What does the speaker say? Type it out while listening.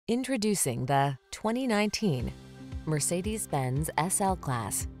Introducing the 2019 Mercedes-Benz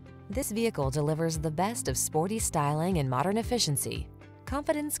SL-Class. This vehicle delivers the best of sporty styling and modern efficiency.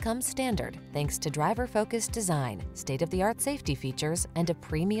 Confidence comes standard thanks to driver-focused design, state-of-the-art safety features, and a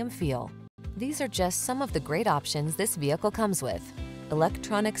premium feel. These are just some of the great options this vehicle comes with: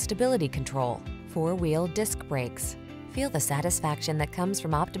 electronic stability control, four-wheel disc brakes. Feel the satisfaction that comes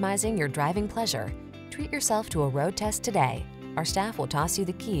from optimizing your driving pleasure. Treat yourself to a road test today. Our staff will toss you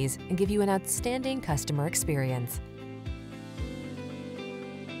the keys and give you an outstanding customer experience.